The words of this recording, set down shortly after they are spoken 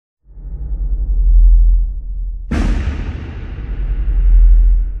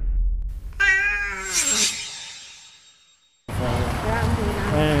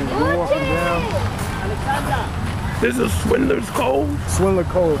This is Swindlers Cove? Swindler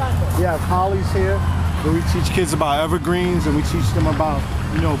Cove. We have hollies here where we teach kids about evergreens, and we teach them about,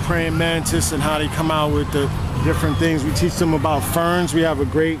 you know, praying mantis and how they come out with the different things. We teach them about ferns. We have a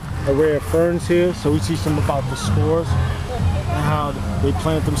great array of ferns here, so we teach them about the spores and how they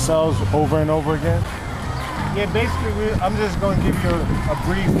plant themselves over and over again. Yeah, basically, I'm just going to give you a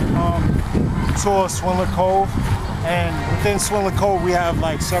brief tour of Swindler Cove. And within Swindler Cove, we have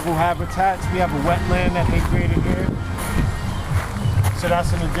like several habitats. We have a wetland that they created here. So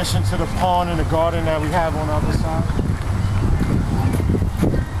that's in addition to the pond and the garden that we have on the other side.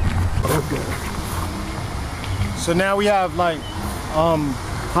 Okay. So now we have like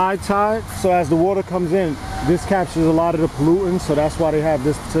high tide. So as the water comes in, this captures a lot of the pollutants. So that's why they have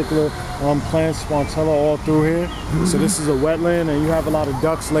this particular plant Spontella all through here. So this is a wetland, and you have a lot of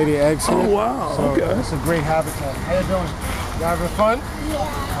ducks lay their eggs here. Oh wow, so okay. It's a great habitat. How you doing? You having fun?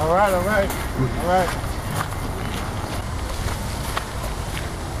 Yeah. All right, all right, all right.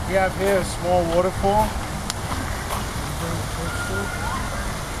 We have here a small waterfall.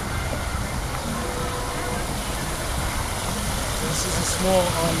 This is a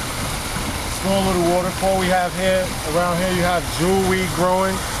small little waterfall we have here. Around here you have jewelweed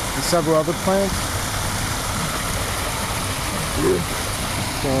growing and several other plants.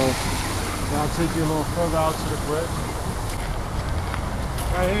 So I'll take you a little further out to the bridge.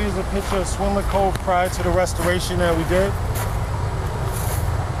 Right here is a picture of Swindler Cove prior to the restoration that we did.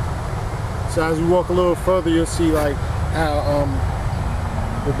 So as we walk a little further, you'll see like how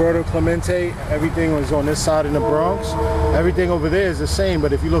Roberto Clemente, everything was on this side in the Bronx. Everything over there is the same,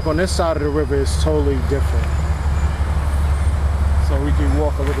 but if you look on this side of the river, it's totally different. So we can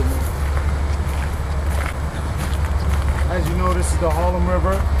walk a little more. As you know, this is the Harlem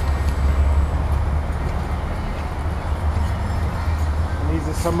River. And these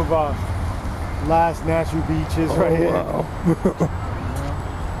are some of our last natural beaches right here. Wow.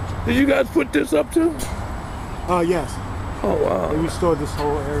 Did you guys put this up too? Yes. Oh wow. They restored this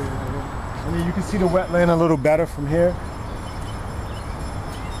whole area right here. And then you can see the wetland a little better from here.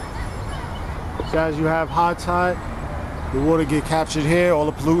 So as you have high tide, the water get captured here, all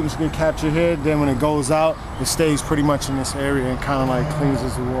the pollutants get captured here, then when it goes out, it stays pretty much in this area and kind of like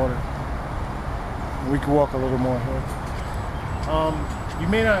cleanses the water. And we can walk a little more here. You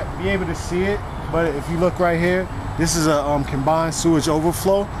may not be able to see it, but if you look right here, this is a combined sewage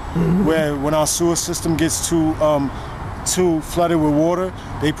overflow, where when our sewer system gets too flooded with water,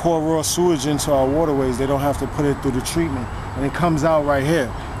 they pour raw sewage into our waterways. They don't have to put it through the treatment, and it comes out right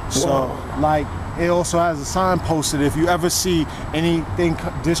here. So like, it also has a sign posted. If you ever see anything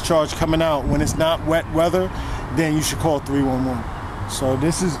discharge coming out when it's not wet weather, then you should call 311. So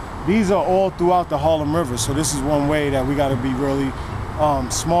these are all throughout the Harlem River. So this is one way that we got to be really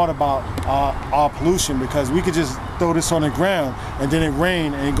smart about our pollution, because we could just throw this on the ground and then it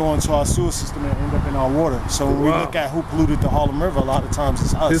rain and it go into our sewer system and end up in our water. So when we look at who polluted the Harlem River, a lot of times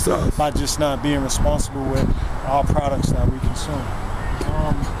it's us, by just not being responsible with our products that we consume.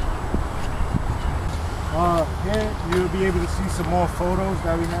 Here you'll be able to see some more photos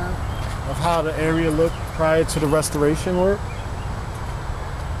that we have of how the area looked prior to the restoration work.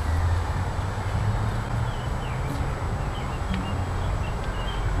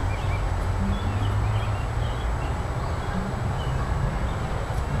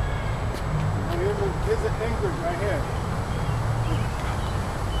 Here's an Ingrid right here.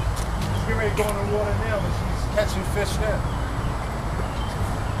 She's getting ready to go in the water now, but she's catching fish now.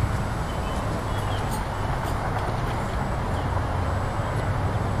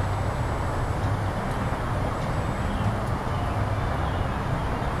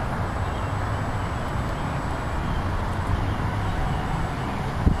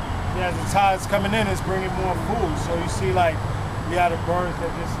 As the tide's coming in, it's bringing more food. So you see, like, we have the birds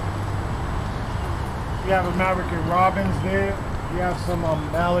that just, we have American robins there. We have some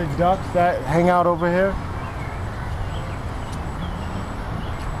mallard ducks that hang out over here.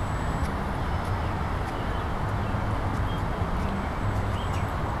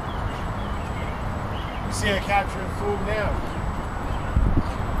 You see it capturing food now.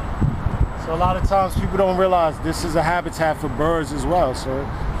 So a lot of times people don't realize this is a habitat for birds as well. So it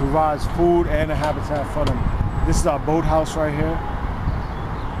provides food and a habitat for them. This is our boathouse right here.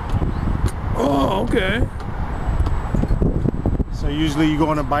 Oh, okay. So usually you go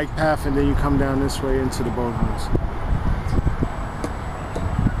on a bike path and then you come down this way into the boathouse.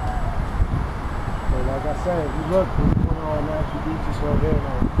 So like I said, if you look, there's one of our natural beaches right here.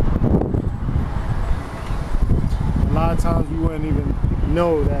 A lot of times you wouldn't even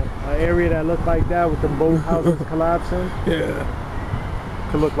know that an area that looked like that with the boathouses collapsing, yeah,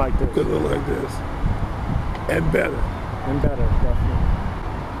 could look like this. Could look like this. And better. And better, definitely.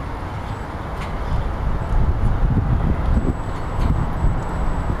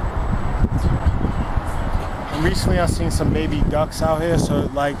 And recently I've seen some baby ducks out here, so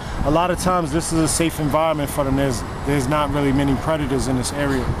like a lot of times this is a safe environment for them. There's not really many predators in this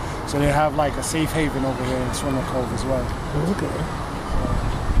area, so they have like a safe haven over here in Swindlers Cove as well. Okay.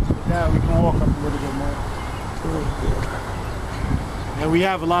 Yeah, we can walk up a little bit more. And we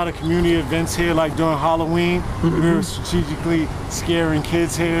have a lot of community events here, like during Halloween. We're strategically scaring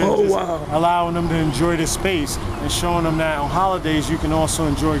kids here, allowing them to enjoy the space and showing them that on holidays you can also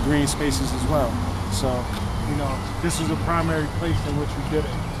enjoy green spaces as well. So, you know, this is a primary place in which we did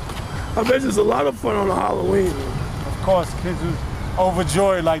it. I bet it's a lot of fun on Halloween. Of course, kids are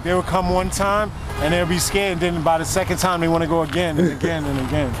overjoyed. Like they would come one time and they'll be scared, and then by the second time they want to go again and again and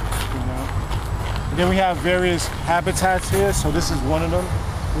again. And then we have various habitats here. So this is one of them.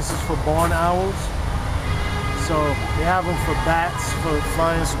 This is for barn owls. So they have them for bats, for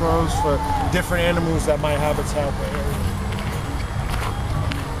flying squirrels, for different animals that might habitat the area.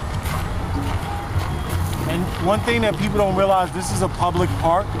 And one thing that people don't realize, this is a public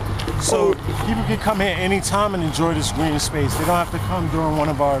park. So people can come here anytime and enjoy this green space. They don't have to come during one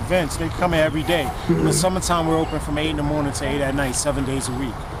of our events. They can come here every day. In the summertime, we're open from 8 in the morning to 8 at night, 7 days a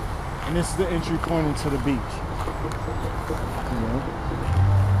week. And this is the entry point into the beach.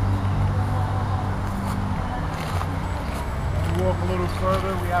 We walk a little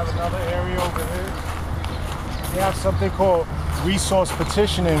further, we have another area over here. We have something called resource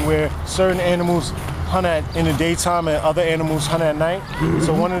petitioning, where certain animals hunt in the daytime and other animals hunt at night.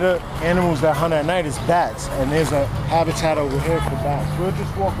 So one of the animals that hunt at night is bats, and there's a habitat over here for bats. We'll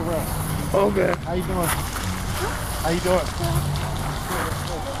just walk around. Okay. How you doing? How you doing?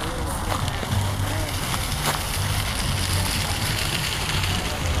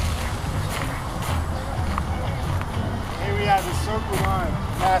 We have the circle line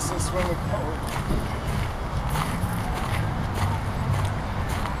passing Swindlers Cove.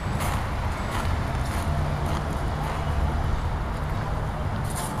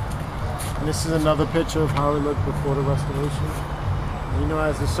 And this is another picture of how it looked before the restoration. And, you know,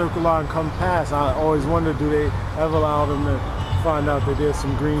 as the circle line comes past, I always wonder, do they ever allow them to find out that there's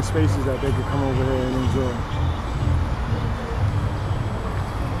some green spaces that they could come over here and enjoy?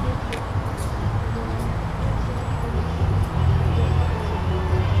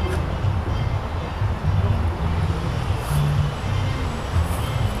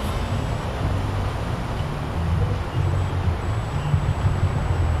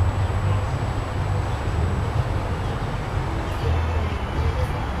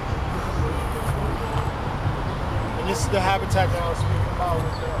 This is the habitat that I was speaking about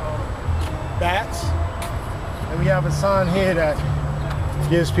with the bats. And we have a sign here that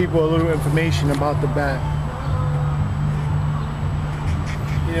gives people a little information about the bat.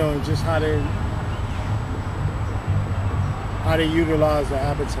 You know, just how they utilize the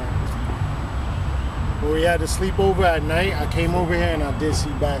habitat. When we had to sleep over at night, I came over here and I did see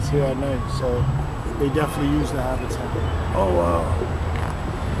bats here at night. So they definitely use the habitat. Oh, wow.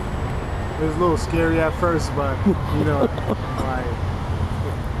 It was a little scary at first, but you know, like,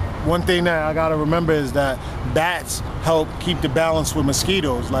 one thing that I gotta remember is that bats help keep the balance with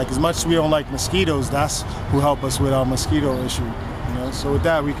mosquitoes. Like, as much as we don't like mosquitoes, that's who help us with our mosquito issue. You know, so with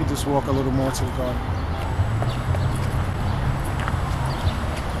that, we could just walk a little more to the garden.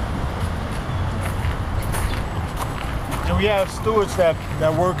 And we have stewards that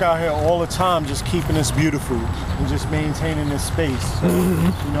work out here all the time, just keeping this beautiful and just maintaining this space. So,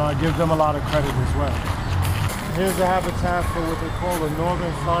 you know, I give them a lot of credit as well. Here's a habitat for what they call the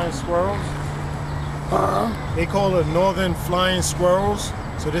northern flying squirrels. They call it northern flying squirrels.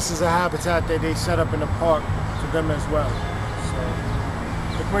 So this is a habitat that they set up in the park for them as well.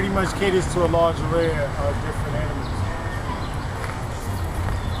 So it pretty much caters to a large array of different animals.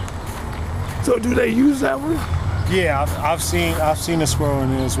 So do they use that one? Yeah, I've seen a squirrel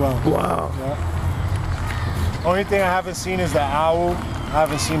in there as well. Wow. Yeah. Only thing I haven't seen is the owl. I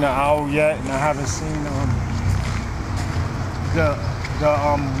haven't seen the owl yet, and I haven't seen the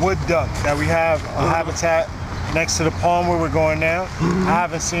wood duck that we have a habitat next to the pond where we're going now. I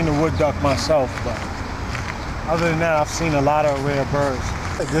haven't seen the wood duck myself, but other than that, I've seen a lot of rare birds.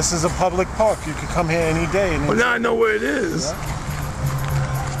 This is a public park. You can come here any day. And well, now I know where it is. Yeah.